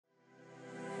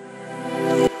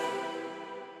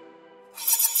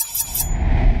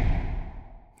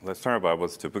Let's turn our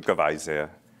Bibles to the book of Isaiah.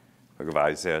 Book of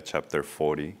Isaiah chapter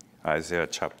 40. Isaiah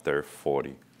chapter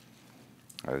 40.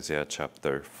 Isaiah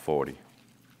chapter 40.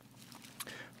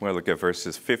 We're going to look at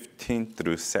verses 15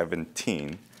 through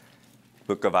 17.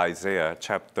 Book of Isaiah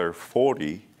chapter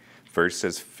 40,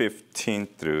 verses 15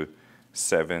 through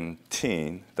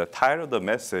 17. The title of the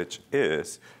message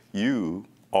is, You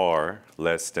Are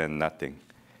Less Than Nothing.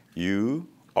 You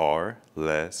are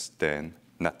less than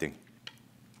nothing.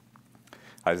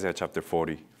 Isaiah chapter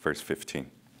 40, verse 15.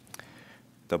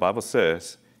 The Bible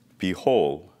says,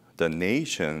 Behold, the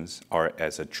nations are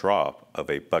as a drop of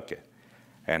a bucket,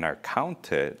 and are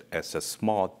counted as the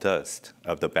small dust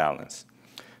of the balance.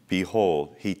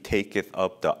 Behold, he taketh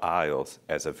up the isles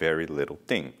as a very little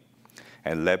thing.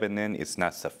 And Lebanon is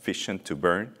not sufficient to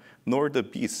burn, nor the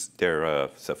beasts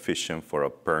thereof sufficient for a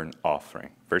burnt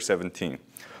offering. Verse 17.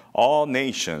 All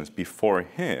nations before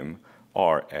him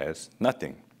are as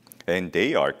nothing, and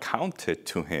they are counted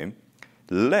to him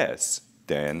less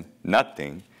than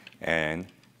nothing and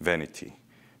vanity.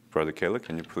 Brother Caleb,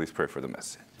 can you please pray for the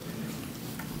message?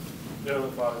 Heavenly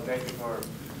Father, thank you for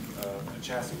a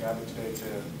chance to gather today to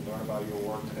learn about your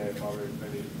work today. Father, pray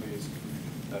that you please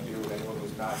be with anyone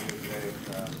who's not here today,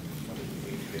 whether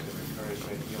you need to get them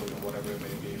encouragement, healing, or whatever it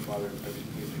may be. Father, pray that you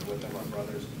please be with them, our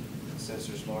brothers and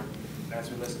sisters, Lord. And as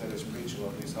we listen to this preaching,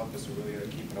 Lord, please help us to really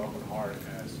keep an open heart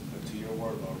as to your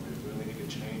word, Lord. We really need to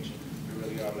change. We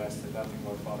really are less than nothing,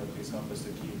 Lord. Father, please help us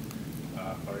to keep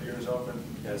our ears open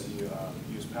as you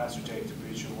use Pastor Jae to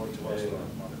preach your word to us, Lord.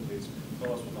 Father, please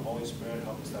fill us with the Holy Spirit.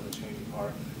 Help us to have a changing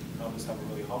heart. Help us to have a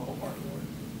really humble heart, Lord.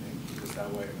 And keep us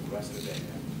that way for the rest of the day.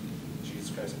 In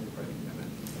Jesus Christ, we pray.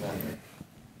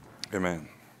 Amen.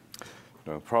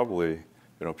 Amen. Probably,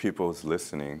 people who's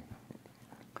listening,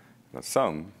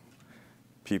 some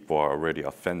people are already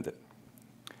offended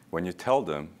when you tell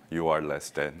them you are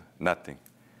less than nothing.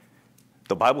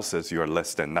 The Bible says you are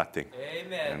less than nothing.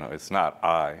 Amen. It's not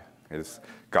I. It's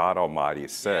God Almighty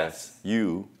says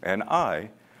you and I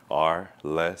are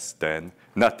less than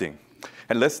nothing.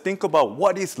 And let's think about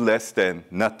what is less than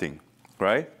nothing,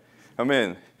 right? I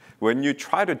mean, when you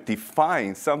try to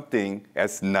define something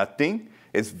as nothing,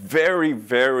 it's very,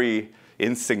 very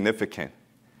insignificant.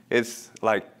 It's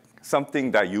like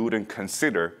something that you wouldn't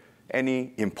consider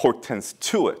any importance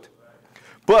to it.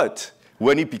 But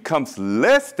when it becomes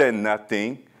less than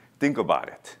nothing, think about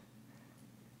it.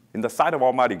 In the sight of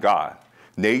Almighty God,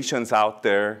 nations out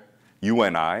there, you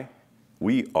and I,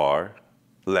 we are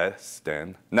less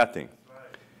than nothing.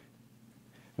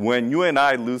 When you and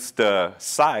I lose the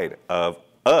sight of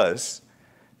us,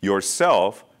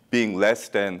 yourself being less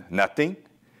than nothing,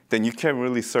 then you can't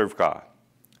really serve God.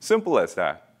 Simple as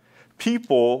that.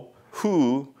 People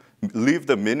who leave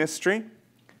the ministry,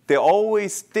 they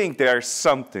always think they are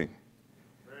something.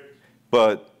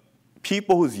 But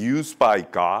people who's used by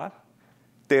God,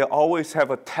 they always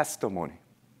have a testimony.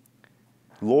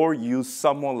 Lord used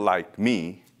someone like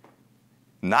me,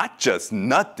 not just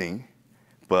nothing,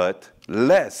 but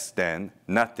less than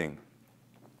nothing.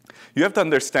 You have to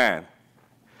understand,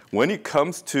 when it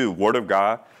comes to Word of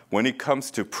God, when it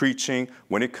comes to preaching,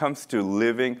 when it comes to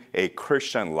living a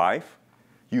Christian life,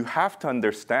 you have to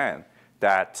understand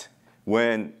that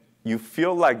when you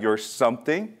feel like you're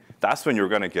something, that's when you're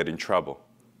going to get in trouble.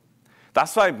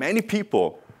 That's why many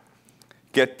people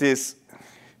get this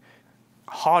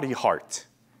haughty heart,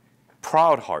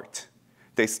 proud heart.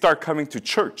 They start coming to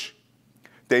church.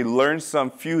 They learn some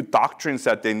few doctrines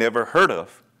that they never heard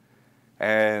of,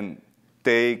 and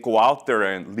they go out there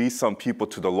and lead some people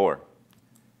to the Lord.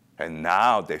 And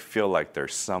now they feel like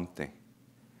there's something.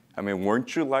 I mean,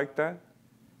 weren't you like that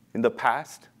in the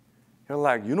past? You're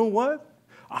like, you know what?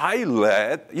 I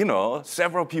led,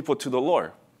 several people to the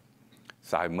Lord.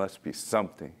 So I must be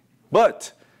something.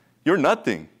 But you're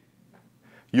nothing.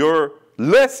 You're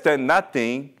less than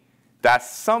nothing. That's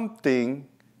something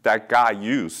that God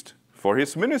used for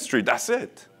his ministry. That's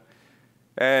it.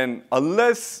 And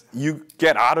unless you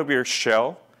get out of your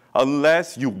shell,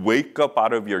 unless you wake up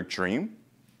out of your dream,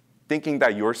 thinking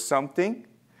that you're something,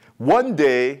 one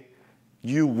day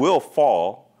you will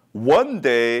fall. One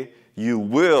day you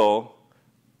will,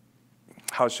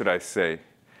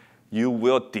 you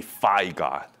will defy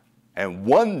God. And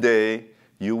one day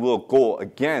you will go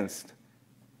against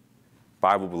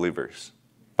Bible believers,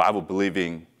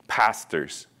 Bible-believing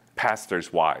pastors,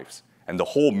 pastors' wives, and the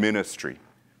whole ministry.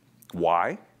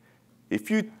 Why?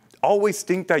 If you always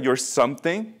think that you're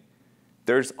something,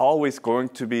 there's always going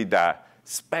to be that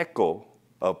speckle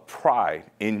of pride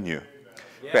in you.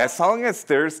 Yeah. But as long as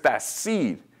there's that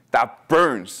seed that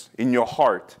burns in your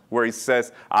heart where it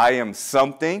says, I am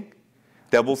something,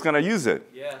 devil's going to use it.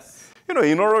 Yes.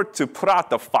 in order to put out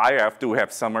the fire after we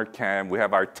have summer camp, we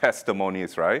have our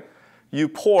testimonies, right? You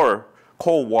pour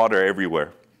cold water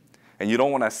everywhere. And you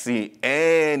don't want to see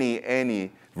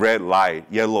any red light,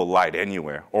 yellow light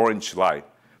anywhere, orange light,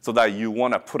 so that you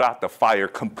want to put out the fire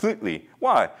completely.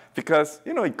 Why? Because,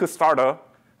 it could start a,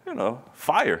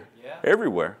 fire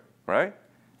everywhere, right?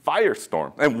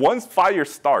 Firestorm. And once fire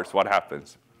starts, what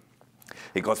happens?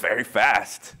 It goes very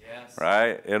fast,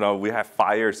 right? We have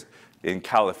fires in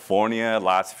California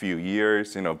last few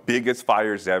years, biggest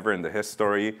fires ever in the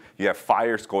history. You have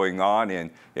fires going on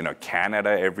in Canada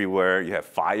everywhere. You have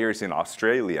fires in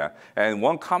Australia. And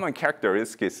one common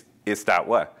characteristic is that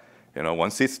what?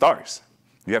 Once it starts,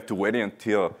 you have to wait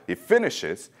until it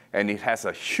finishes, and it has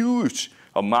a huge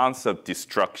amounts of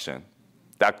destruction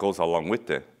that goes along with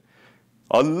it.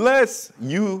 Unless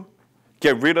you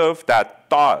get rid of that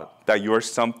thought that you're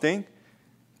something,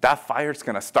 that fire's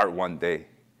going to start one day.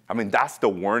 That's the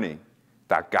warning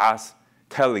that God's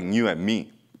telling you and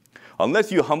me.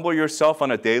 Unless you humble yourself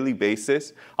on a daily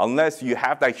basis, unless you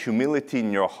have that humility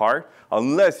in your heart,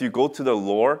 unless you go to the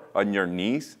Lord on your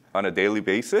knees on a daily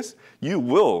basis, you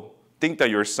will think that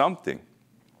you're something.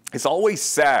 It's always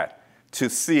sad to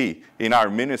see in our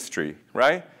ministry,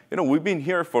 right? We've been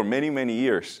here for many, many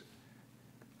years.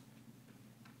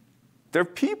 There are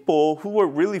people who were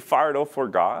really fired up for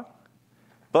God,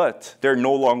 but they're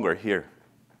no longer here.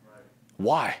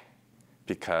 Why?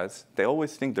 Because they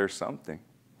always think there's something.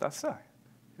 That's it.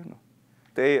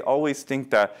 They always think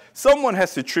that someone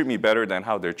has to treat me better than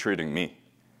how they're treating me.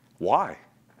 Why?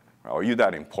 Are you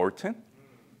that important?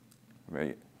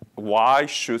 Why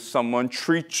should someone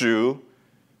treat you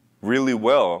really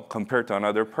well compared to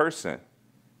another person?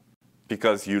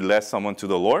 Because you led someone to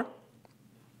the Lord?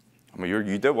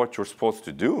 You did what you're supposed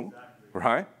to do,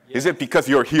 right? Yes. Is it because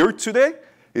you're here today?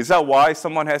 Is that why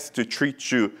someone has to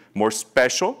treat you more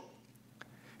special?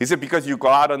 Is it because you go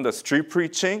out on the street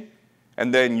preaching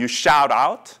and then you shout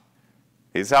out?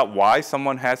 Is that why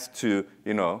someone has to,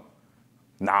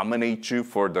 nominate you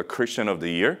for the Christian of the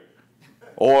Year?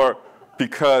 Or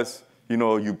because,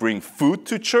 you bring food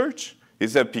to church?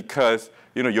 Is that because,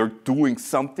 you're doing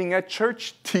something at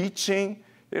church, teaching,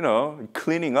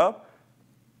 cleaning up?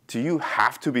 Do you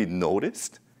have to be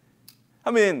noticed?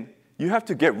 You have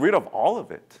to get rid of all of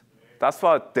it. That's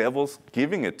why the devil's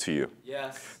giving it to you.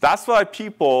 Yes. That's why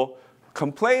people,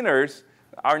 complainers,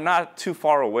 are not too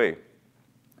far away.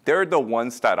 They're the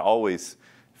ones that always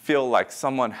feel like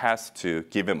someone has to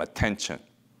give him attention.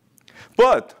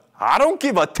 But I don't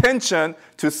give attention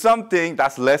to something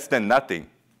that's less than nothing.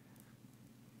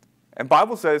 And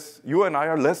Bible says you and I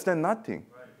are less than nothing.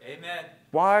 Right. Amen.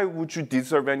 Why would you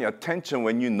deserve any attention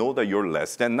when you know that you're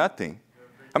less than nothing?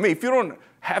 If you don't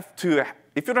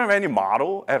have any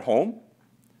model at home,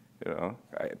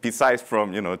 besides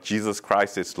from, Jesus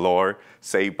Christ is Lord,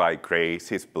 saved by grace,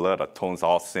 his blood atones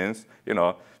all sins,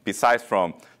 besides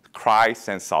from Christ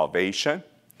and salvation,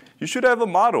 you should have a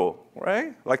model,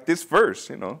 right? Like this verse,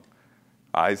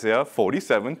 Isaiah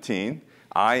 40:17,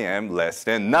 I am less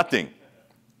than nothing.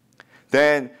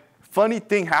 Then funny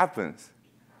thing happens.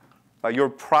 Like your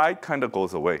pride kind of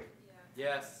goes away.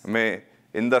 Yes.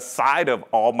 In the sight of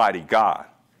Almighty God,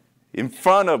 in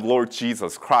front of Lord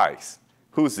Jesus Christ,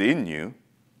 who's in you,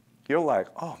 you're like,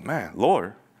 oh man,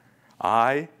 Lord,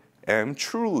 I am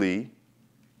truly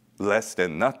less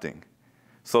than nothing.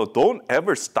 So don't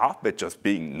ever stop at just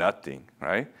being nothing,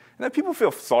 right? And then people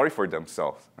feel sorry for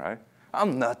themselves, right?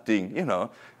 I'm nothing,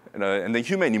 and the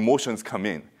human emotions come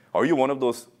in. Are you one of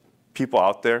those people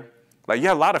out there? Like, you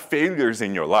have a lot of failures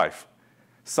in your life.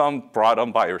 Some brought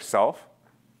on by yourself.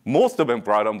 Most of them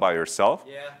brought on by yourself.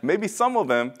 Yeah. Maybe some of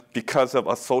them because of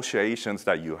associations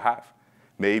that you have.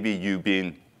 Maybe you've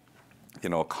been,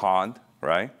 conned,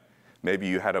 right? Maybe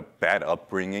you had a bad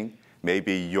upbringing.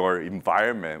 Maybe your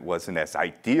environment wasn't as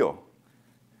ideal.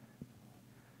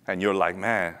 And you're like,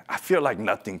 man, I feel like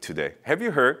nothing today. Have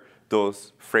you heard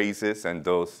those phrases and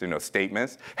those,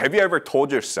 statements? Have you ever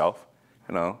told yourself,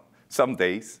 some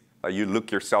days, like you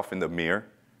look yourself in the mirror,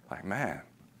 like, man,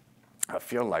 I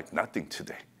feel like nothing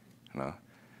today.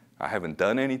 I haven't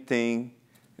done anything.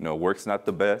 Work's not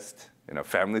the best.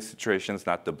 Family situation's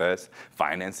not the best.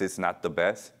 Finances not the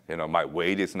best. My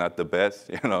weight is not the best.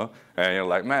 And you're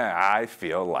like, man, I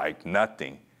feel like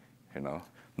nothing.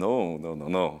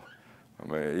 No.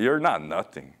 You're not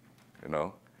nothing.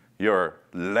 You're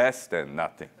less than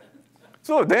nothing.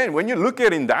 So then, when you look at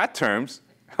it in that terms,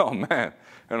 oh man,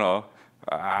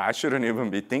 I shouldn't even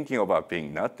be thinking about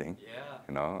being nothing.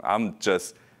 Yeah. I'm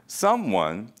just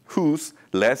someone who's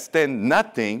less than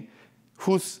nothing,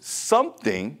 who's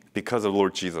something because of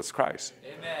Lord Jesus Christ.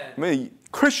 Amen.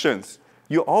 Christians,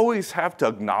 you always have to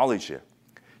acknowledge it.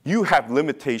 You have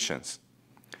limitations.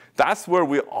 That's where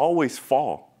we always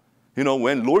fall. You know,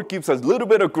 when Lord gives us a little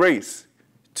bit of grace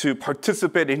to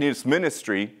participate in his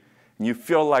ministry, and you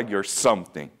feel like you're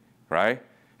something, right?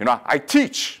 You know, I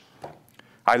teach.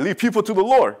 I lead people to the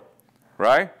Lord,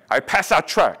 right? I pass out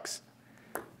tracts.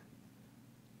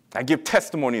 I give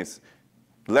testimonies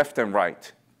left and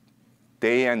right,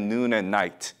 day and noon and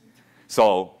night.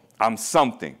 So I'm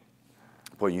something.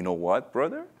 But you know what,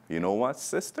 brother? You know what,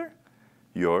 sister?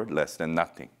 You're less than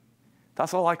nothing.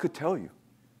 That's all I could tell you,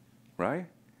 right?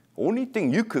 Only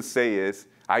thing you could say is,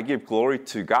 I give glory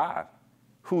to God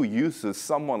who uses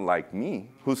someone like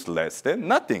me who's less than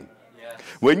nothing. Yes.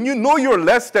 When you know you're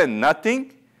less than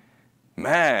nothing,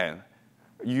 man,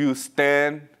 you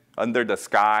stand under the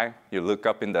sky, you look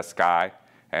up in the sky,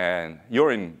 and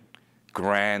you're in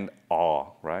grand awe,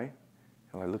 right?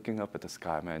 You're like looking up at the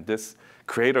sky, man, this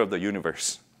creator of the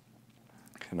universe,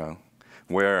 you know,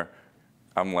 where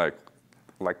I'm like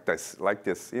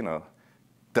this, you know,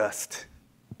 dust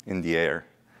in the air.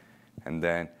 And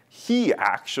then he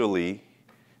actually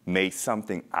made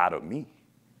something out of me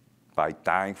by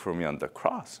dying for me on the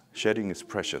cross, shedding his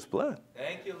precious blood.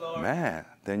 Thank you, Lord. Man,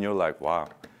 then you're like, wow.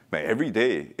 Man, every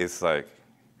day is like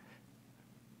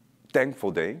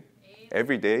thankful day.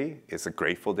 Every day is a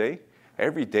grateful day.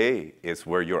 Every day is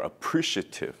where you're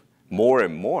appreciative more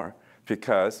and more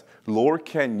because Lord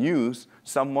can use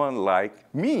someone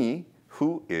like me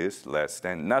who is less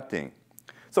than nothing.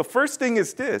 So first thing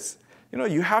is this, you know,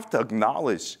 you have to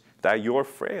acknowledge that you're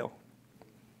frail.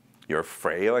 You're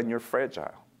frail and you're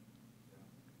fragile.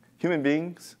 Human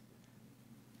beings,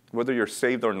 whether you're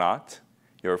saved or not,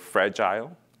 you're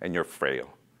fragile and you're frail.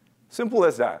 Simple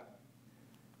as that.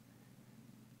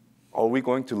 Are we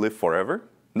going to live forever?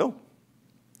 No.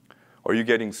 Are you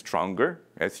getting stronger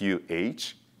as you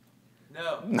age?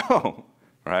 No. No,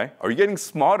 right? Are you getting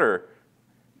smarter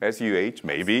as you age?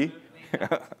 Maybe.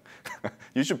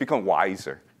 You should become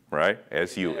wiser, right,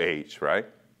 as you age, right?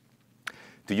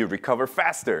 Do you recover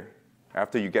faster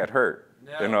after you get hurt?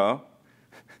 No. You know?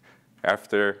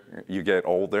 After you get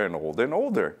older and older and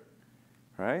older,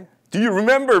 right? Do you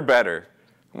remember better?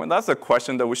 Well, that's a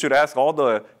question that we should ask all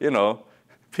the, you know,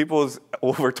 people's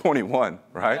over 21,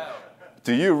 right? No.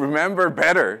 Do you remember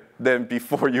better than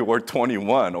before you were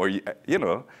 21 or, you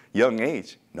know, young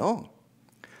age? No.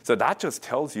 So that just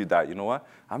tells you that, you know what,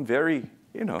 I'm very,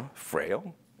 you know,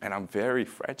 frail and I'm very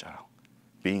fragile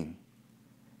being.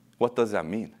 What does that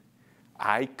mean?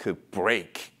 I could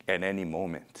break at any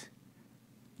moment.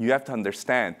 You have to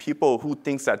understand, people who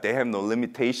think that they have no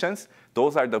limitations,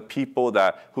 those are the people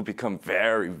who become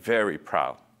very, very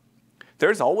proud.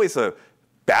 There's always a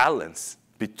balance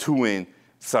between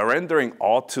surrendering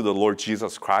all to the Lord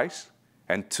Jesus Christ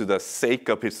and to the sake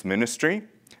of his ministry,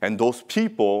 and those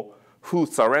people who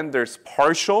surrenders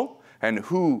partial and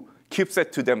who keeps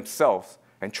it to themselves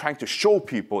and trying to show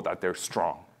people that they're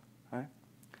strong. Right?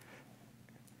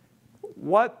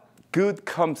 What good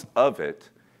comes of it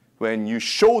when you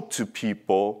show to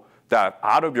people that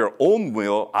out of your own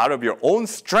will, out of your own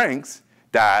strength,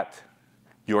 that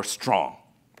you're strong?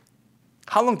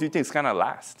 How long do you think it's going to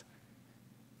last?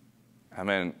 I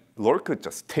mean, Lord could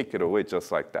just take it away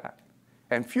just like that.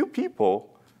 And few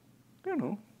people, you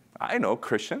know, I know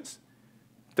Christians,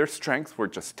 their strengths were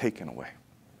just taken away.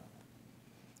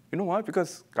 You know why?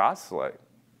 Because God's like,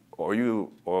 are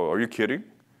you kidding?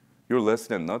 You're less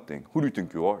than nothing. Who do you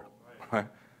think you are? Right?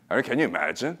 I mean, can you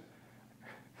imagine?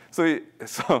 So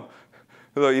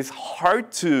it's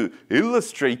hard to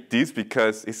illustrate this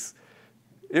because it's,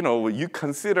 you know, you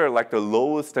consider like the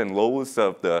lowest and lowest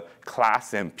of the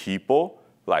class and people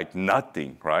like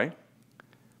nothing, right?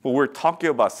 But we're talking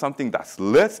about something that's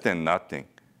less than nothing.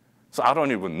 So I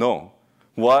don't even know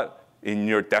what in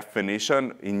your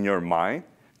definition, in your mind,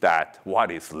 that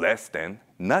what is less than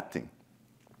nothing.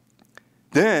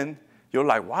 Then you're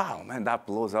like, wow, man, that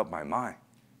blows up my mind.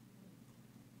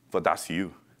 But that's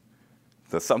you.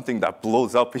 There's something that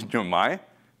blows up in your mind,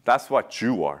 that's what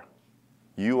you are.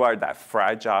 You are that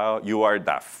fragile, you are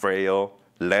that frail,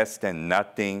 less than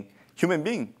nothing human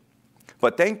being.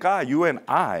 But thank God you and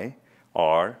I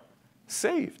are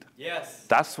saved. Yes.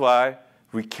 That's why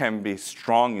we can be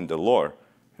strong in the Lord.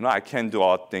 You know, I can do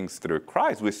all things through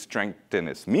Christ, which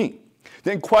strengthens me.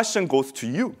 Then question goes to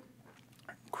you,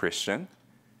 Christian.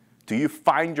 Do you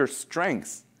find your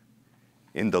strength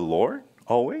in the Lord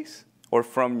always, or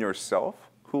from yourself,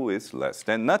 who is less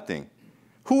than nothing?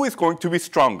 Who is going to be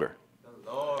stronger?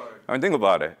 The Lord. I mean, think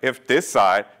about it. If this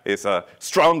side is the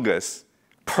strongest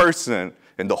person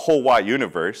in the whole wide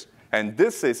universe, and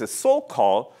this is a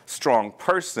so-called strong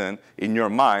person in your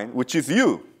mind, which is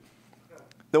you.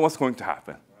 then what's going to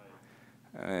happen?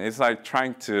 It's like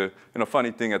trying to,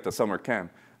 funny thing at the summer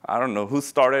camp. I don't know who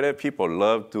started it. People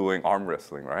love doing arm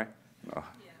wrestling, right?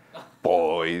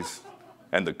 Boys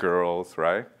and the girls,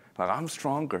 right? Like, I'm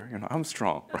stronger, I'm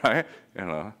strong, right?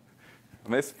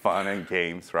 It's fun and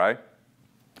games, right?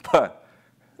 But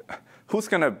who's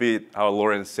going to beat our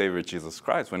Lord and Savior Jesus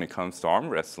Christ when it comes to arm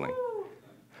wrestling?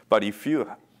 But if you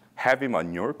have him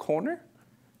on your corner,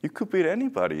 you could beat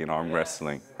anybody in arm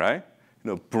wrestling, right?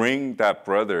 Bring that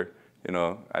brother,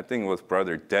 I think it was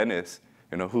Brother Dennis,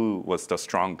 who was the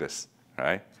strongest,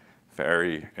 right?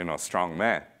 Very, strong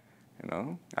man.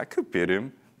 I could beat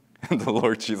him in the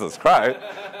Lord Jesus Christ.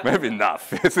 Maybe not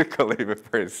physically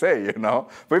per se,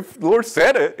 But if the Lord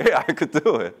said it, hey, I could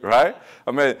do it, right?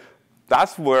 I mean,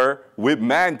 that's where with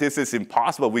man, this is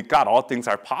impossible. With God, all things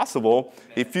are possible.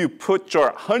 If you put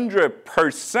your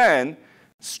 100%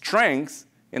 strength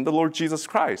in the Lord Jesus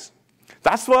Christ.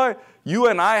 That's why you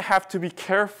and I have to be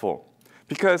careful.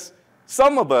 Because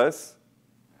some of us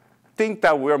think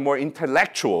that we're more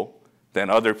intellectual than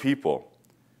other people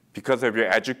because of your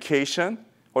education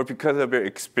or because of your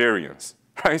experience,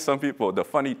 right? Some people, the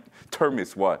funny term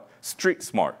is what? Street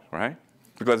smart, right?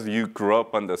 Because you grew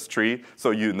up on the street,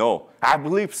 so you know. I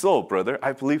believe so, brother.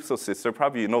 I believe so, sister.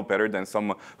 Probably you know better than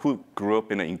someone who grew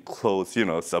up in an enclosed,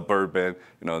 suburban,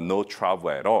 no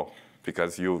trouble at all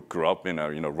because you grew up in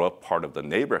a, rough part of the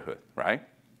neighborhood, right?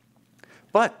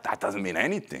 But that doesn't mean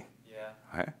anything. Yeah.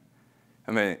 Right?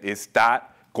 I mean, is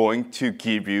that going to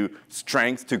give you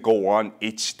strength to go on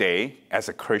each day as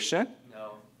a Christian?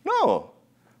 No. No.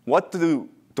 What do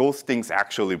those things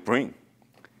actually bring?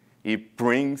 It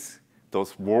brings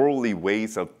those worldly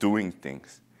ways of doing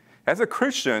things. As a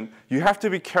Christian, you have to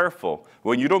be careful.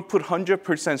 When you don't put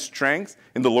 100% strength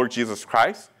in the Lord Jesus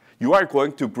Christ, you are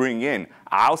going to bring in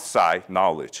outside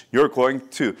knowledge. You're going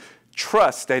to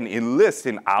trust and enlist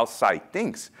in outside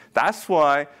things. That's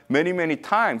why many, many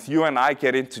times you and I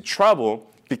get into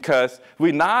trouble because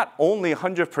we not only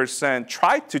 100%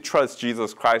 try to trust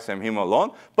Jesus Christ and him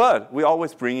alone, but we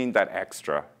always bring in that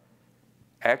extra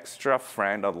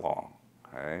friend along,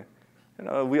 right?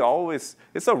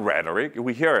 It's a rhetoric.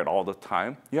 We hear it all the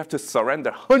time. You have to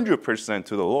surrender 100%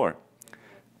 to the Lord.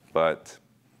 But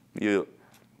you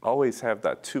always have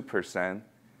that 2%,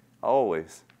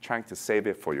 always trying to save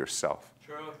it for yourself.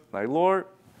 True. Like, Lord,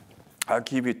 I'll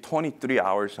give you 23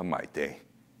 hours of my day.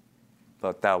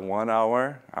 But that 1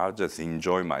 hour, I'll just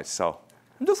enjoy myself.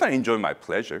 I'm just going to enjoy my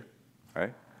pleasure,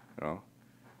 right?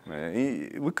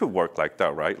 We could work like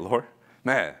that, right, Lord?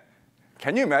 Man,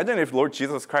 can you imagine if Lord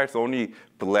Jesus Christ only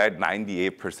bled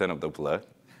 98% of the blood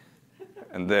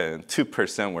and then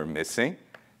 2% were missing?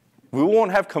 We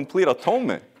won't have complete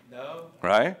atonement. No.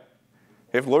 Right?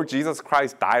 If Lord Jesus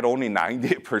Christ died only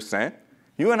 98%,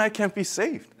 you and I can't be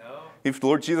saved. No. If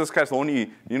Lord Jesus Christ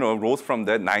only, rose from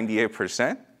dead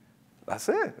 98%, that's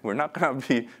it. We're not going to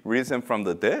be risen from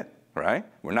the dead, right?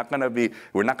 We're not going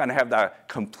to have that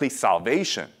complete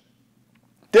salvation.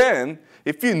 Then,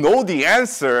 if you know the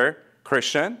answer,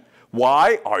 Christian,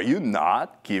 why are you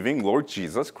not giving Lord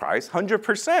Jesus Christ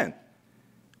 100%?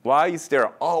 Why is there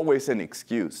always an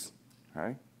excuse,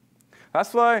 right?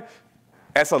 That's why,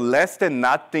 as a less than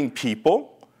nothing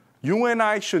people, you and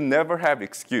I should never have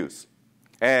excuse.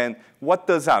 And what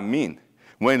does that mean?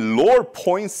 When Lord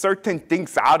points certain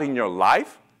things out in your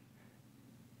life,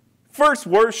 first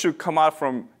word should come out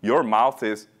from your mouth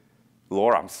is,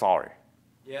 Lord, I'm sorry.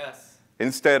 Yes.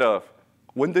 Instead of,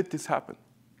 when did this happen?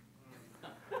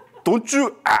 Don't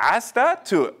you ask that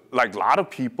to a lot of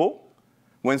people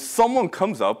when someone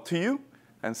comes up to you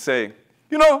and say,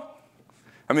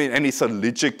 and it's a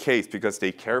legit case because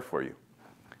they care for you.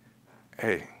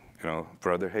 Hey,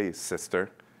 brother, hey,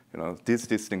 sister,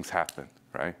 these things happen,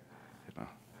 right?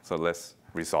 So let's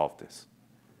resolve this.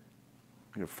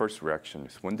 Your first reaction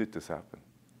is, when did this happen?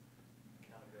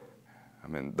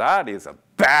 That is a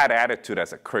bad attitude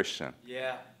as a Christian.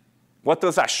 Yeah. What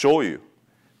does that show you?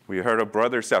 We heard a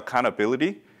brother say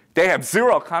accountability. They have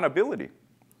zero accountability.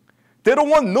 They don't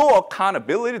want no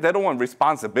accountability. They don't want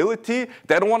responsibility.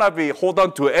 They don't want to hold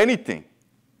on to anything.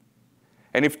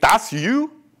 And if that's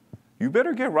you, you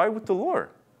better get right with the Lord.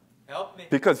 Help me.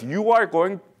 Because you are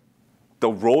going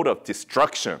the road of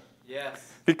destruction.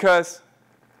 Yes. Because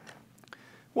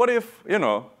what if,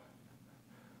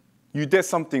 you did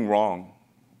something wrong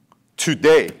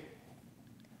today,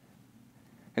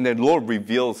 and then Lord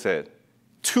reveals it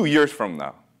 2 years from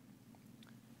now?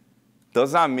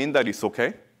 Does that mean that it's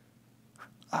okay?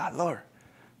 Lord,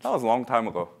 that was a long time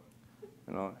ago.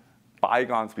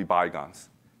 Bygones be bygones.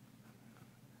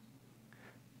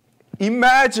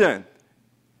 Imagine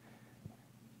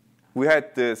we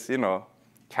had this,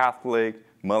 Catholic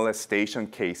molestation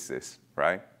cases,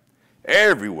 right?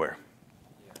 Everywhere.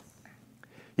 Yes.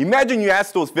 Imagine you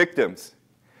ask those victims,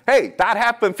 hey, that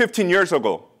happened 15 years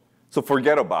ago, so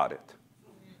forget about it.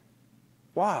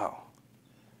 Wow.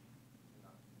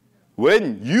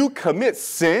 When you commit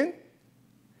sin,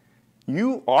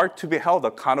 you are to be held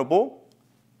accountable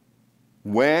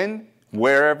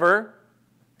wherever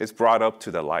it's brought up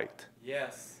to the light.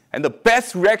 Yes. And the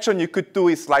best reaction you could do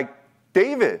is like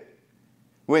David.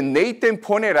 When Nathan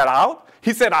pointed it out,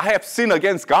 he said, I have sinned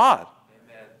against God.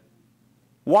 Amen.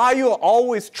 Why you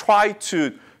always try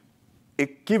to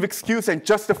give excuse and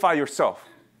justify yourself,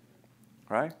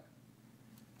 right?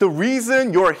 The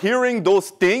reason you're hearing those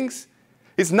things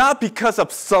is not because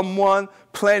of someone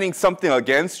planning something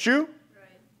against you.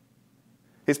 Right.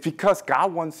 It's because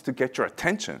God wants to get your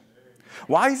attention.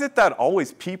 Why is it that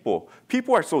always people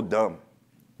are so dumb?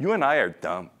 You and I are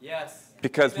dumb. Yes.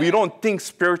 Because Amen. we don't think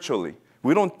spiritually.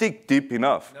 We don't think deep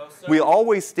enough. No, sir. We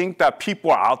always think that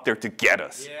people are out there to get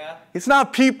us. Yeah. It's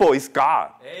not people, it's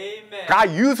God. Amen.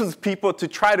 God uses people to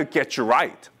try to get you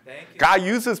right. Thank you. God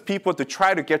uses people to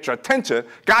try to get your attention.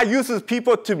 God uses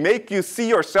people to make you see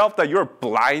yourself that you're a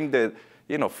blinded,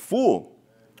 fool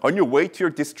on your way to your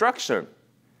destruction.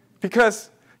 Because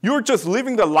you're just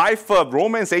living the life of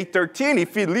Romans 8:13.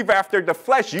 If you live after the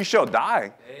flesh, you shall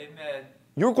die. Amen.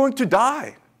 You're going to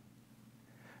die.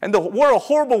 And what a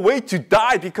horrible way to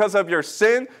die because of your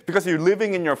sin, because you're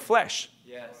living in your flesh.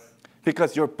 Yes.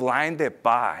 Because you're blinded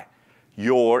by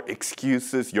your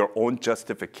excuses, your own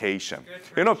justification. Good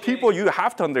preaching. People, you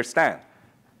have to understand.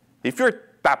 If you're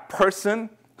that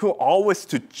person who always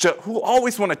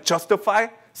want to justify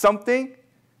something,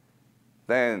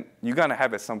 then you're going to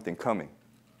have something coming.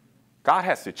 God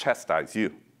has to chastise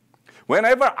you.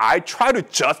 Whenever I try to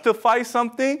justify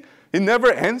something, it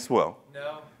never ends well.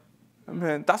 No. I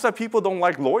mean, that's why people don't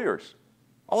like lawyers.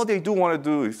 All they do want to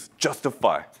do is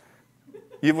justify,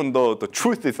 even though the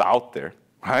truth is out there,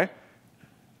 right?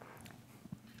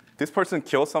 This person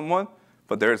killed someone,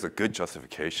 but there's a good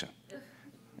justification.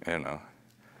 It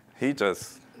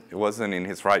wasn't in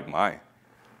his right mind,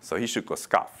 so he should go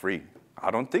scot-free.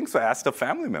 I don't think so. Ask the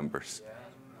family members,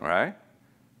 right?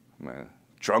 I mean,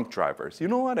 drunk drivers. You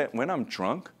know what? When I'm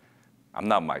drunk, I'm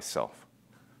not myself,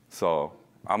 so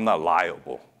I'm not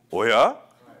liable. Oh, yeah?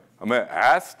 I mean,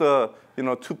 ask the,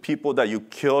 2 people that you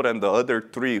killed and the other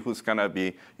 3 who's going to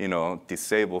be,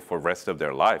 disabled for the rest of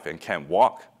their life and can't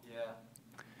walk. Yeah.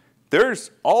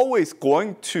 There's always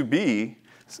going to be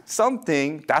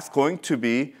something that's going to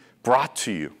be brought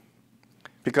to you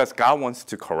because God wants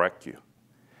to correct you.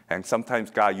 And sometimes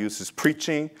God uses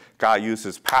preaching, God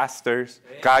uses pastors,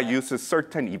 Amen. God uses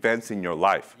certain events in your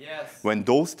life. Yes. When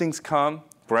those things come,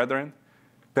 brethren,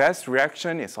 best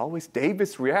reaction is always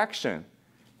David's reaction.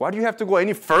 Why do you have to go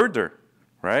any further,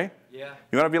 right? Yeah.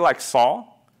 You want to be like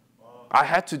Saul? I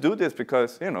had to do this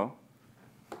because,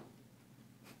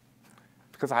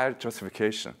 because I had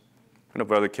justification.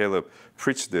 Brother Caleb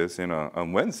preached this,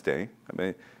 on Wednesday. I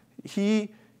mean,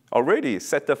 he already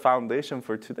set the foundation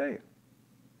for today.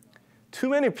 Too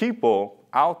many people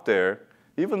out there,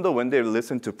 even though when they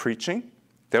listen to preaching,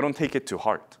 they don't take it to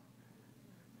heart.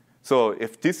 So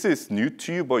if this is new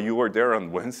to you, but you were there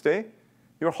on Wednesday,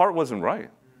 your heart wasn't right.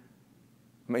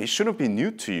 I mean, it shouldn't be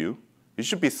new to you. It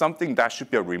should be something that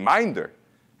should be a reminder.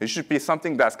 It should be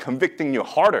something that's convicting you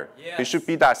harder. Yes. It should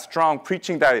be that strong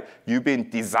preaching that you've been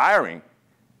desiring.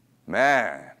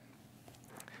 Man,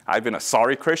 I've been a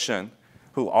sorry Christian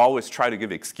who always try to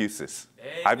give excuses.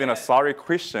 Amen. I've been a sorry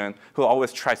Christian who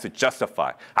always tries to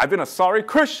justify. I've been a sorry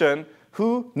Christian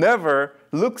who never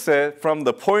looks at it from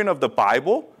the point of the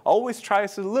Bible, always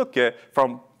tries to look at it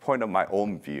from the point of my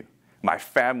own view, my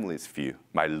family's view,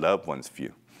 my loved one's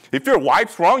view. If your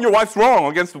wife's wrong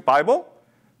against the Bible.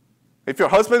 If your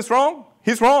husband's wrong,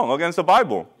 he's wrong against the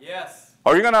Bible. Yes.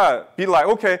 Are you going to be like,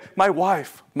 okay, my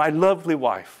wife, my lovely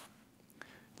wife,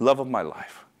 love of my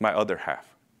life, my other half,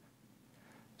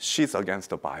 she's against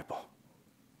the Bible.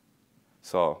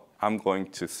 So I'm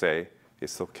going to say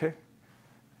it's okay.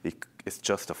 It's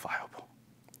justifiable.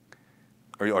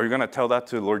 Are you going to tell that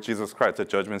to Lord Jesus Christ, the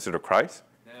judgment seat of Christ?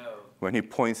 No. When he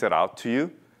points it out to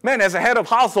you? Man, as a head of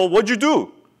household, what'd you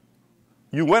do?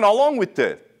 You went along with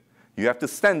it. You have to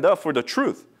stand up for the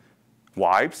truth.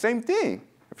 Wives, same thing.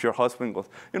 If your husband goes,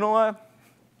 you know what?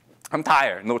 I'm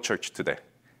tired. No church today.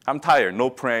 I'm tired. No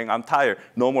praying. I'm tired.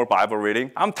 No more Bible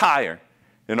reading. I'm tired.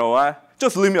 You know what?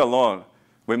 Just leave me alone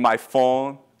with my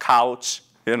phone, couch,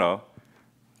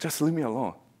 Just leave me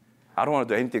alone. I don't want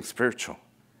to do anything spiritual.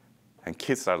 And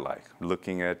kids are like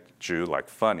looking at you like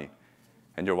funny.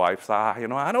 And your wife's like,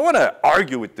 I don't want to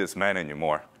argue with this man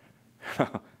anymore.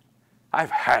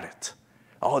 I've had it.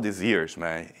 All these years,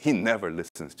 man, he never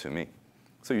listens to me.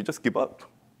 So you just give up.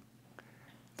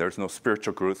 There's no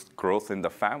spiritual growth in the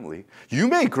family. You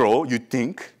may grow, you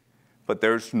think, but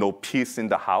there's no peace in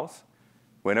the house.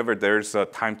 Whenever there's a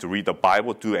time to read the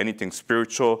Bible, do anything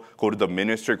spiritual, go to the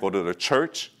ministry, go to the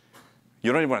church,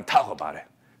 you don't even want to talk about it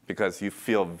because you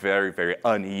feel very, very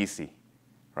uneasy,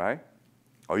 right?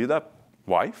 Are you that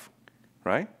wife,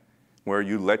 right? Where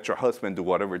you let your husband do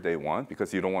whatever they want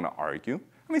because you don't want to argue?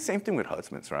 I mean, same thing with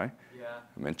husbands, right? Yeah.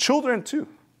 I mean, children too.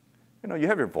 You know, you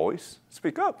have your voice,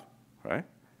 speak up, right?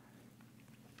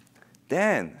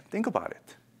 Then, think about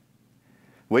it.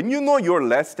 When you know you're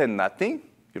less than nothing,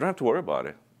 you don't have to worry about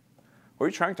it. Are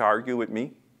you trying to argue with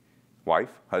me, wife,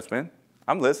 husband?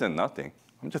 I'm less than nothing.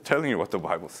 I'm just telling you what the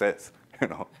Bible says, you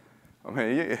know. I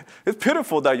mean, it's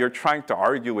pitiful that you're trying to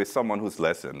argue with someone who's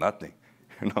less than nothing,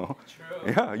 you know.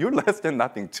 True. Yeah, you're less than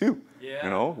nothing too, Yeah. you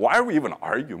know. Why are we even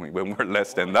arguing when we're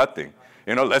less than nothing?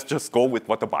 You know, let's just go with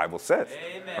what the Bible says,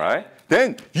 Amen. right?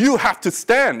 Then you have to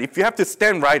stand. If you have to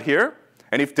stand right here,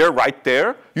 and if they're right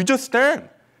there, you just stand.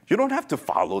 You don't have to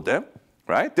follow them,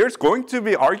 right? There's going to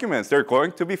be arguments. There's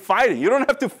going to be fighting. You don't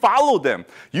have to follow them.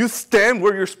 You stand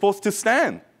where you're supposed to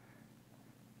stand.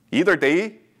 Either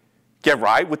they get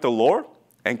right with the Lord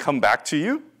and come back to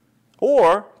you,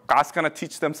 or God's going to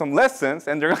teach them some lessons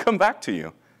and they're going to come back to you.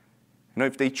 You know,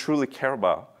 if they truly care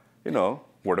about, you know,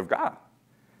 Word of God.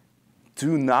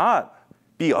 Do not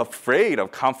be afraid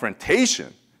of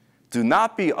confrontation. Do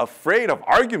not be afraid of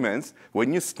arguments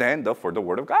when you stand up for the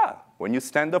Word of God, when you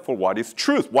stand up for what is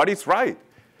truth, what is right.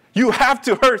 You have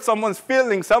to hurt someone's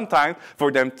feelings sometimes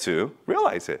for them to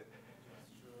realize it.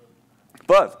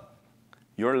 But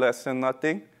you're less than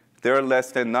nothing, they're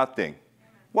less than nothing.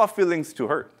 What feelings to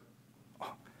hurt?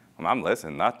 I'm less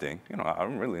than nothing. You know, I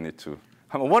don't really need to.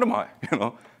 I mean, what am I? You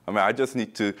know, I mean, I just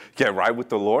need to get right with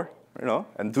the Lord, you know,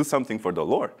 and do something for the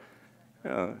Lord.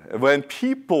 When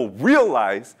people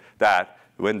realize that,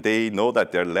 when they know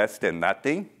that they're less than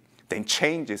nothing, then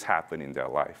changes happen in their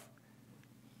life.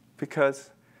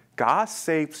 Because God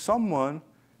saved someone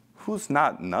who's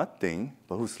not nothing,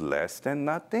 but who's less than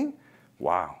nothing.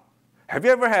 Wow. Have you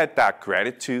ever had that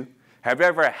gratitude? Have you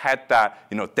ever had that,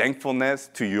 you know, thankfulness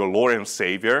to your Lord and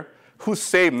Savior, who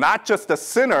saved not just a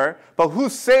sinner, but who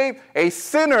saved a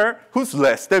sinner who's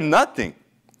less than nothing?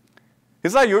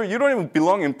 It's like you don't even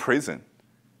belong in prison.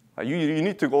 You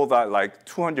need to go that like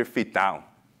 200 feet down,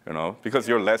 you know, because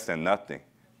you're less than nothing,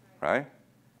 right?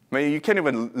 I mean, you can't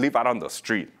even live out on the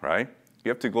street, right? You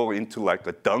have to go into like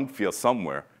a dung field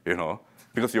somewhere, you know,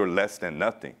 because you're less than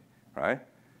nothing, right?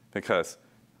 Because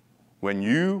when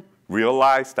you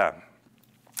realize that,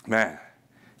 man,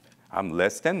 I'm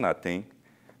less than nothing,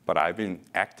 but I've been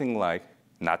acting like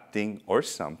nothing or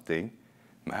something,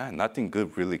 man, nothing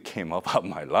good really came up out of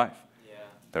my life. Yeah.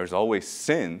 There's always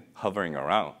sin hovering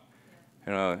around.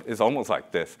 You know, it's almost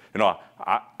like this. You know,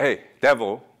 hey,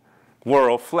 devil,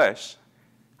 world, flesh,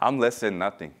 I'm less than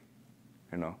nothing.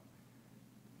 You know,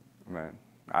 man,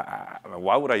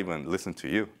 why would I even listen to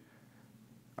you?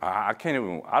 I can't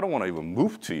even. I don't want to even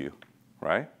move to you,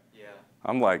 right? Yeah.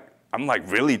 I'm like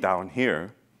really down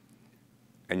here,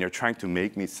 and you're trying to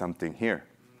make me something here.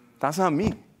 That's not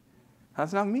me.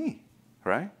 That's not me,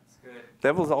 right? That's good.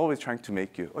 Devil's always trying to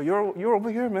make you. Oh, you're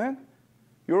over here, man.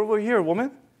 You're over here,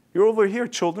 woman. You're over here,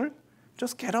 children.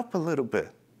 Just get up a little bit,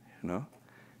 you know.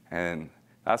 And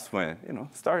that's when, you know,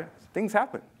 things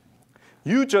happen.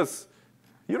 You don't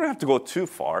have to go too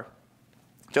far.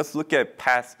 Just look at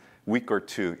past week or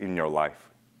two in your life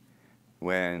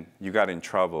when you got in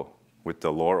trouble with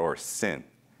the Lord or sin.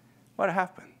 What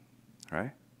happened,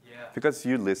 right? Yeah. Because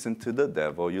you listen to the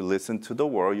devil, you listen to the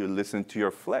world, you listen to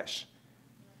your flesh.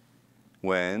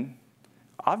 When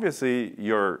obviously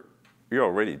you're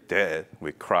already dead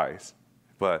with Christ,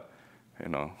 but you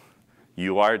know,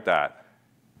 you are that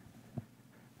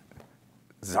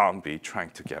zombie trying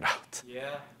to get out.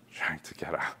 Yeah. Trying to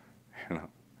get out, you know.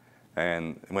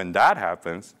 And when that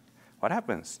happens, what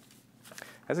happens?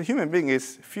 As a human being,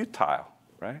 it's futile,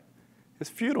 right? It's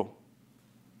futile.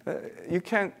 You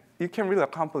can't really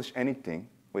accomplish anything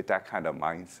with that kind of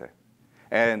mindset.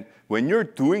 And when you're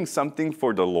doing something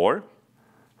for the Lord,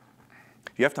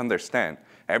 you have to understand,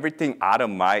 everything out of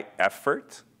my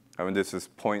effort, I mean, this is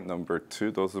point number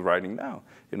 2, those who are writing down,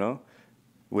 you know,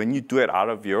 when you do it out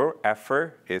of your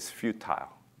effort, it's futile,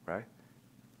 right?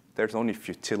 There's only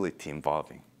futility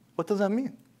involving. What does that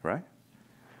mean, right?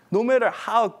 No matter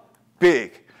how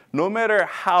big, no matter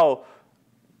how,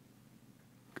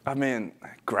 grand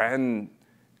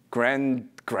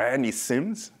it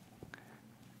seems,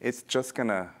 it's just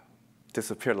gonna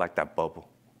disappear like that bubble,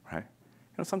 right?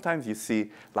 You sometimes you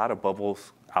see a lot of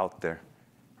bubbles out there,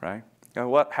 right? And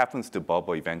what happens to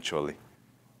bubble eventually?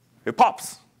 It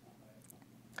pops.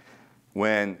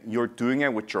 When you're doing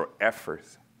it with your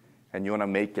efforts and you want to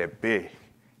make it big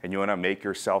and you want to make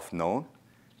yourself known,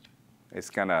 it's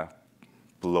going to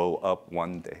blow up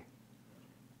one day.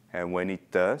 And when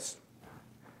it does,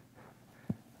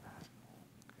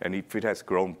 and if it has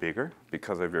grown bigger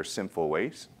because of your sinful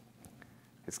ways,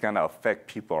 it's going to affect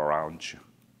people around you.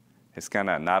 It's going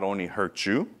to not only hurt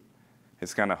you,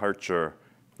 it's going to hurt your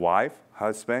wife,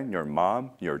 husband, your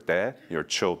mom, your dad, your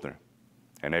children,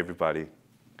 and everybody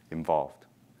involved.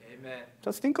 Amen.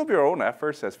 Just think of your own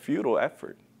efforts as futile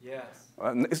effort. Yes.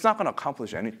 It's not going to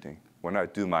accomplish anything when I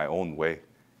do my own way,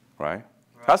 right?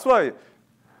 That's why,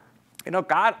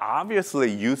 God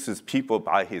obviously uses people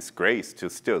by His grace to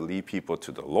still lead people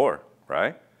to the Lord,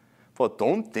 right? But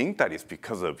don't think that it's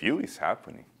because of you it's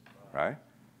happening, right?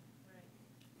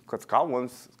 Because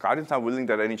God is not willing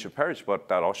that any should perish, but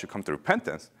that all should come to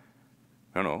repentance.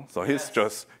 So He's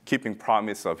just keeping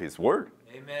promise of His word.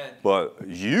 Amen. But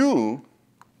you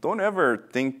don't ever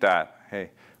think that,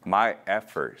 hey, my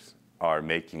efforts are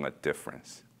making a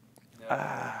difference.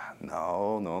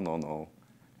 No.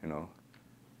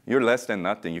 You're less than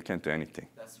nothing. You can't do anything.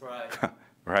 That's right.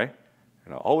 Right?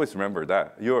 Always remember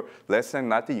that. You're less than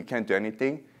nothing. You can't do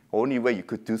anything. Only way you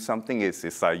could do something is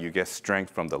it's like you get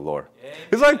strength from the Lord. Amen.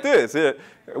 It's like this.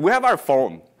 We have our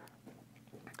phone.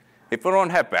 If we don't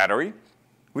have battery,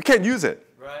 we can't use it.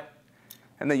 Right.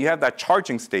 And then you have that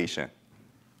charging station.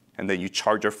 And then you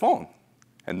charge your phone.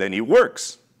 And then it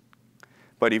works.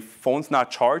 But if phone's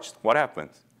not charged, what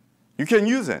happens? You can't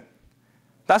use it.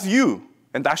 That's you.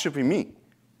 And that should be me.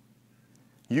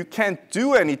 You can't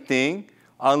do anything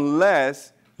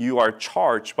unless you are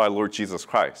charged by Lord Jesus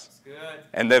Christ. Good.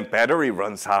 And then battery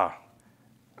runs out.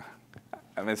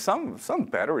 I mean, some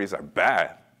batteries are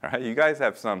bad, right? You guys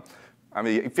have some,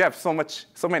 if you have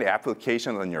so many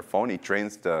applications on your phone, it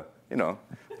drains the,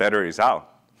 batteries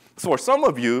out. So for some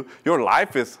of you, your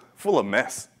life is full of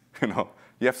mess,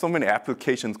 You have so many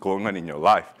applications going on in your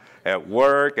life, at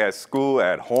work, at school,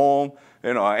 at home,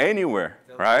 anywhere,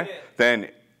 right? Then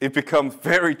it becomes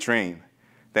very drained.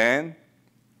 Then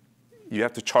you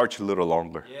have to charge a little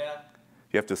longer. Yeah.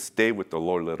 You have to stay with the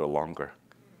Lord a little longer.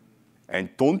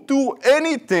 And don't do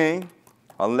anything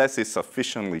unless it's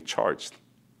sufficiently charged.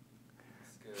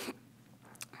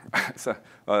 That's good.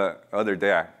 So other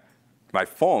day, my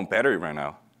phone battery ran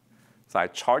out. So I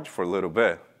charged for a little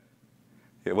bit.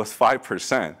 It was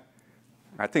 5%.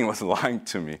 I think it was lying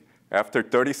to me. After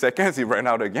 30 seconds, it ran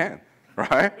out again,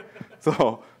 right?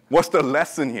 So what's the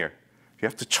lesson here? You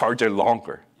have to charge it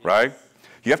longer, right?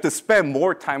 You have to spend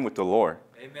more time with the Lord.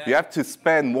 Amen. You have to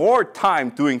spend more time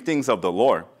doing things of the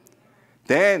Lord.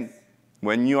 Then,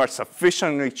 when you are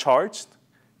sufficiently charged,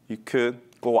 you could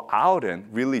go out and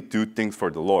really do things for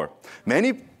the Lord.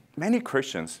 Many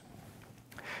Christians,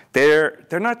 they're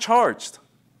not charged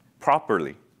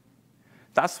properly.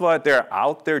 That's why they're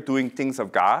out there doing things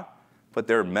of God, but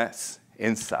they're a mess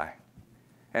inside.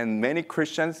 And many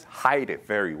Christians hide it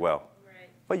very well. Right.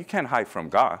 But you can't hide from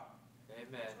God.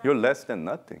 Amen. You're less than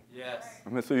nothing. Yes.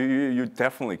 So you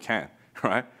definitely can,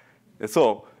 right? And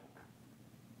so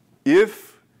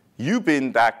if you've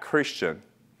been that Christian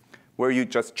where you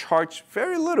just charge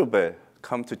very little bit,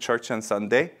 come to church on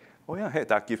Sunday, oh yeah, hey,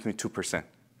 that gives me 2%,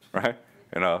 right?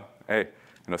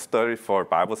 Study for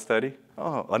Bible study,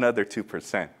 oh, another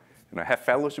 2%. Have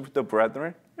fellowship with the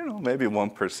brethren, maybe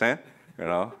 1%,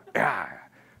 yeah,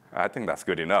 I think that's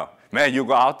good enough. Man, you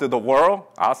go out to the world,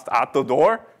 out the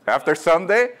door, after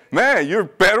Sunday, man, you're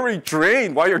battery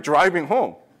drained while you're driving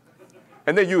home.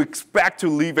 And then you expect to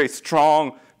live a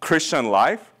strong Christian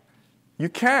life? You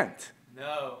can't.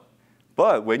 No.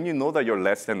 But when you know that you're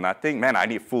less than nothing, man, I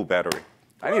need full battery.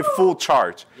 I need full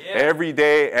charge. Yeah. Every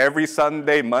day, every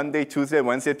Sunday, Monday, Tuesday,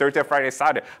 Wednesday, Thursday, Friday,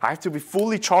 Saturday. I have to be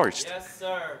fully charged. Yes,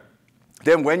 sir.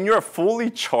 Then when you're fully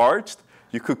charged,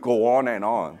 you could go on and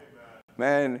on.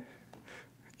 Man,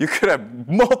 you could have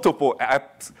multiple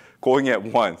apps going at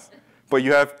once, but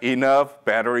you have enough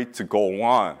battery to go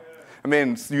on.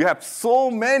 You have so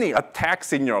many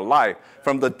attacks in your life,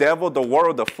 from the devil, the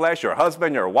world, the flesh, your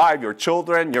husband, your wife, your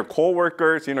children, your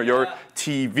coworkers, your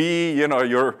TV,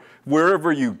 your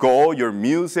wherever you go, your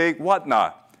music,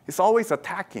 whatnot. It's always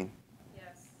attacking.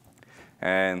 Yes.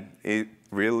 And it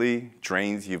really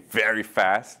drains you very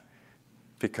fast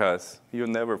because you're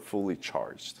never fully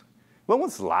charged. When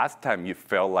was the last time you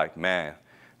felt like, man,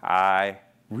 I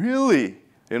really,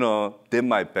 did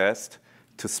my best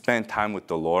to spend time with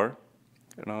the Lord?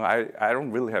 I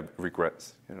don't really have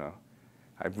regrets,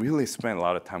 I really spent a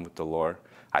lot of time with the Lord.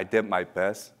 I did my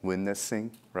best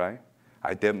witnessing, right?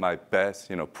 I did my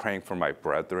best, praying for my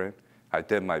brethren. I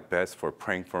did my best for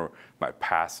praying for my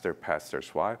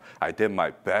pastor's wife. I did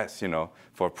my best,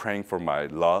 for praying for my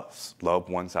loved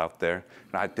ones out there.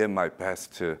 And I did my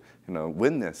best to,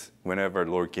 witness whenever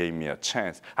the Lord gave me a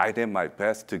chance. I did my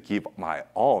best to give my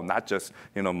all, not just,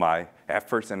 my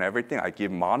efforts and everything. I give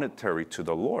monetary to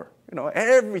the Lord.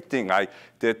 Everything I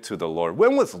did to the Lord.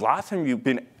 When was the last time you've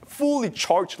been fully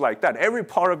charged like that, every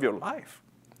part of your life?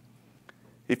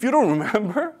 If you don't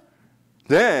remember,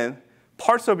 then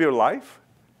parts of your life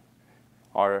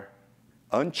are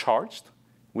uncharged,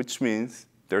 which means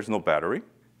there's no battery,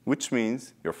 which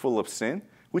means you're full of sin,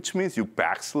 which means you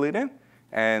backslidden,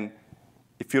 and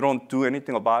if you don't do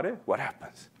anything about it, what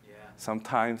happens? Yeah.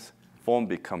 Sometimes phone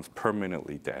becomes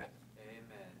permanently dead.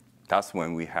 Amen. That's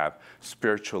when we have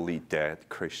spiritually dead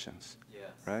Christians,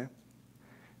 Yes. right?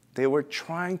 They were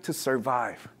trying to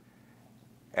survive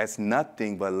as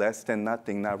nothing but less than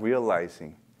nothing, not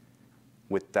realizing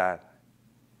with that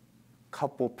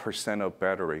couple percent of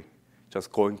battery,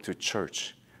 just going to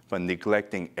church, but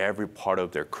neglecting every part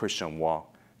of their Christian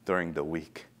walk during the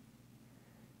week.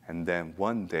 And then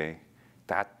one day,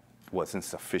 that wasn't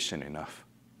sufficient enough.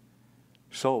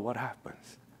 So what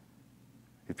happens?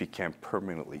 It became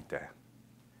permanently dead.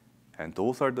 And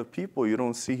those are the people you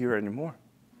don't see here anymore,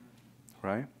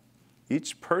 right?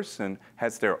 Each person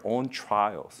has their own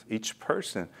trials. Each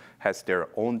person has their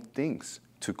own things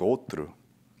to go through.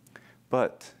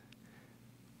 But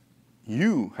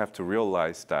you have to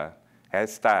realize that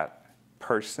as that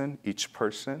person, each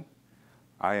person,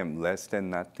 I am less than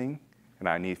nothing, and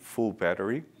I need full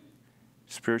battery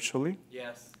spiritually.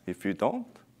 Yes. If you don't,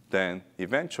 then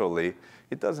eventually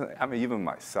it doesn't, even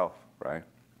myself, right?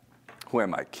 Who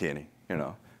am I kidding?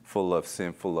 Full of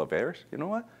sin, full of errors. You know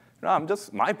what?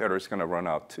 My battery's going to run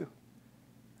out too.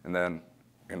 And then,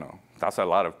 that's a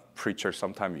lot of preachers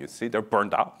sometimes you see, they're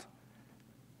burned out.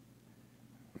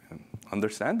 And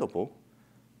understandable,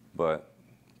 but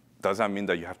does that mean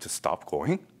that you have to stop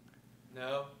going?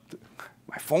 No.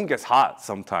 My phone gets hot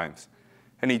sometimes,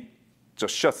 and it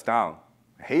just shuts down.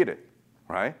 I hate it,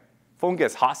 right? Phone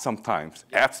gets hot sometimes.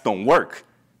 Apps don't work.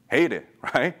 Hate it,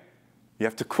 right? You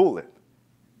have to cool it.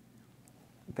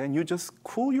 Then you just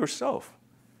cool yourself.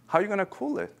 How are you going to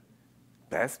cool it?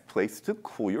 Best place to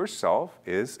cool yourself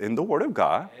is in the Word of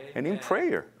God. Amen. And in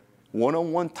prayer.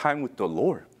 One-on-one time with the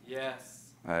Lord.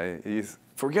 Yes.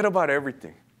 Forget about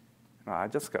everything. I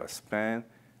just got to spend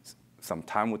some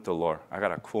time with the Lord. I got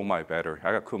to cool my battery.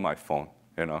 I got to cool my phone,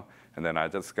 And then I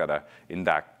just got to, in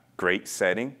that great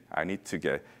setting, I need to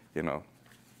get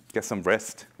some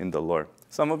rest in the Lord.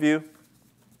 Some of you,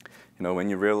 when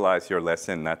you realize you're less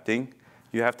than nothing,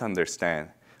 you have to understand,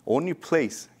 only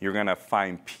place you're going to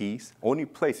find peace, only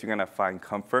place you're going to find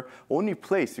comfort, only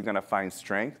place you're going to find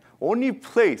strength, only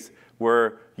place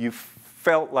where you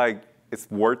felt like it's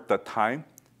worth the time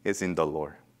is in the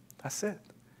Lord. That's it.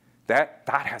 That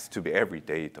has to be every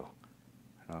day, though.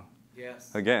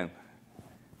 Yes. Again,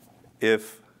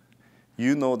 if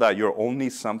you know that you're only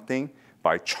something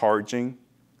by charging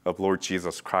of Lord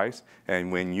Jesus Christ,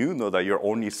 and when you know that you're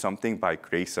only something by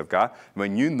grace of God,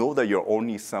 when you know that you're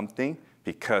only something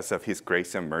because of His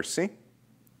grace and mercy,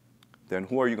 then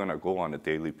who are you going to go on a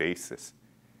daily basis?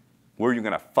 Where are you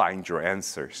going to find your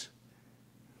answers?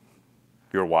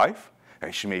 Your wife?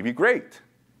 And she may be great,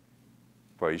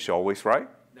 but is she always right?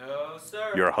 No,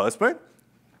 sir. Your husband?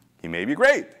 He may be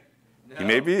great. No. He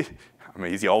may be,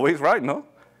 is he always right? No.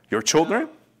 Your children? No.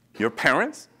 Your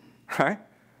parents? Right?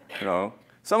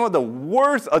 Some of the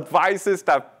worst advices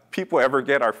that people ever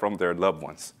get are from their loved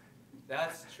ones.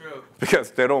 That's true.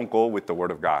 Because they don't go with the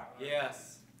Word of God.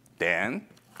 Yes. Then,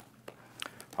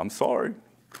 I'm sorry.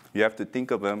 You have to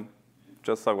think of them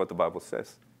just like what the Bible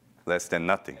says. Less than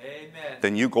nothing. Amen.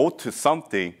 Then you go to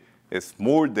something that's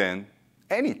more than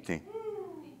anything.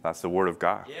 That's the Word of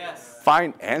God. Yes.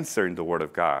 Find answer in the Word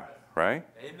of God, right?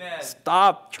 Amen.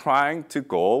 Stop trying to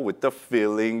go with the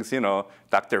feelings,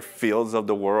 Dr. Fields of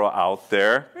the world out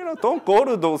there. Don't go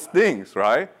to those things,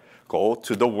 right? Go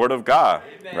to the Word of God,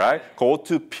 Amen. right? Go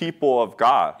to people of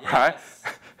God, Yes. right?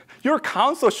 Your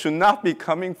counsel should not be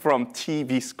coming from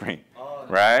TV screen, Oh,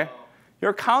 right? no.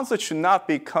 Your counsel should not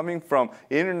be coming from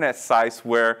internet sites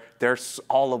where there's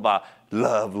all about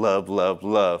love, love, love,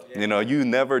 love. Yeah. You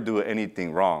never do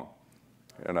anything wrong.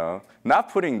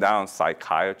 Not putting down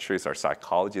psychiatrists or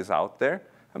psychologists out there.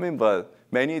 But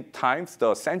many times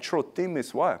the central theme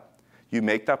is what? You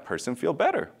make that person feel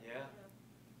better. Yeah.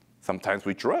 Sometimes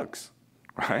with drugs,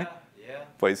 right? Yeah.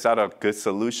 But is that a good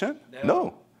solution?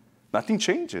 No. Nothing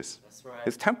changes. That's right.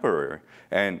 It's temporary.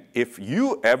 And if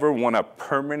you ever want to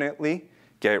permanently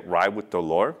get right with the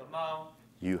Lord, Come on.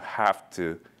 you have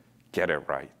to get it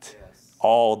right Yes.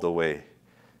 all the way.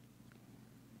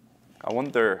 I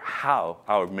wonder how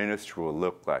our ministry will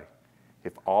look like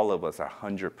if all of us are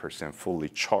 100% fully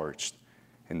charged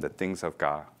in the things of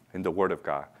God, in the Word of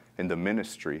God, in the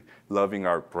ministry, loving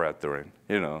our brethren,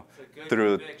 It's a good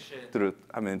through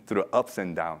conviction. through ups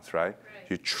and downs, right?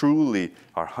 You truly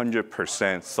are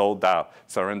 100% sold out,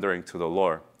 surrendering to the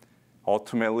Lord.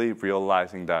 Ultimately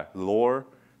realizing that, Lord,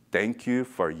 thank you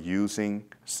for using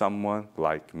someone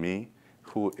like me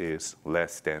who is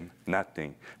less than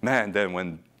nothing. Man, then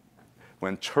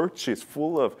when church is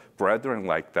full of brethren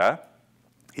like that,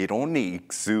 it only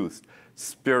exudes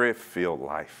spirit-filled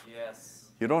life. Yes.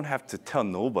 You don't have to tell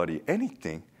nobody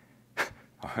anything.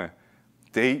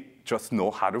 They just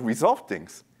know how to resolve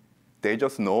things. They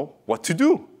just know what to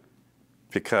do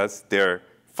because their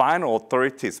final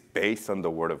authority is based on the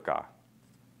Word of God.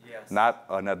 Yes. Not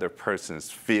another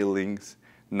person's feelings,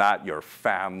 not your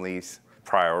family's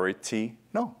priority.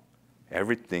 No,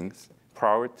 everything's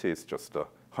priority is just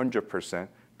 100%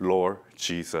 Lord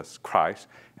Jesus Christ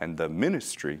and the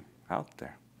ministry out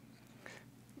there.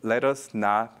 Let us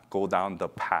not go down the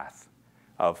path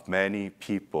of many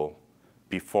people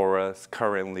before us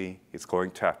currently, is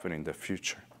going to happen in the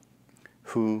future,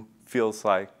 who feels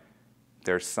like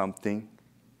there's something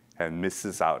and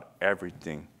misses out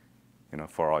everything,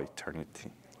 for all eternity.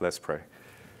 Let's pray.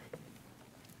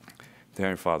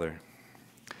 Dear Father,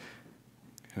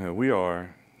 we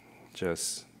are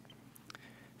just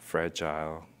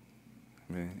fragile.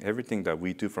 Everything that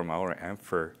we do from our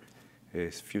effort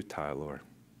is futile, Lord.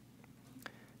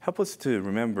 Help us to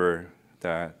remember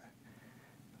that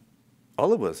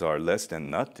all of us are less than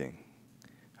nothing.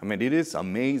 It is an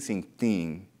amazing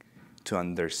thing to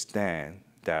understand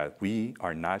that we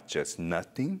are not just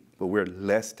nothing, but we're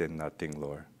less than nothing,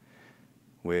 Lord.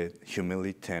 With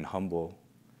humility and humble,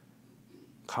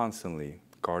 constantly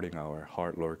guarding our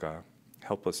heart, Lord God.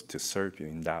 Help us to serve you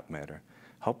in that matter.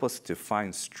 Help us to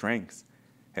find strength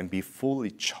and be fully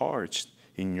charged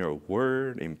in your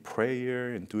word, in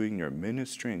prayer, in doing your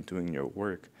ministry, and doing your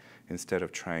work, instead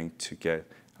of trying to get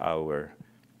our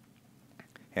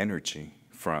energy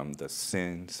from the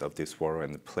sins of this world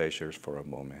and the pleasures for a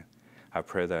moment. I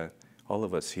pray that all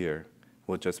of us here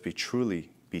will just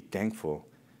truly be thankful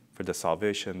for the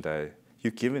salvation that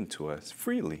you've given to us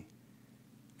freely,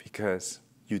 because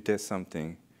you did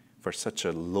something for such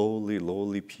a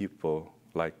lowly people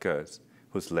like us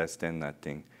who's less than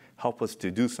nothing. Help us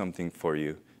to do something for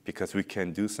you, because we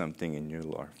can do something in you,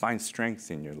 Lord. Find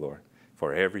strength in you, Lord,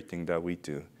 for everything that we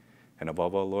do. And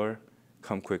above all, Lord,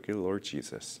 come quickly, Lord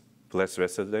Jesus. Bless the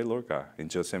rest of the day, Lord God. In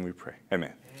Jesus' name we pray.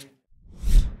 Amen.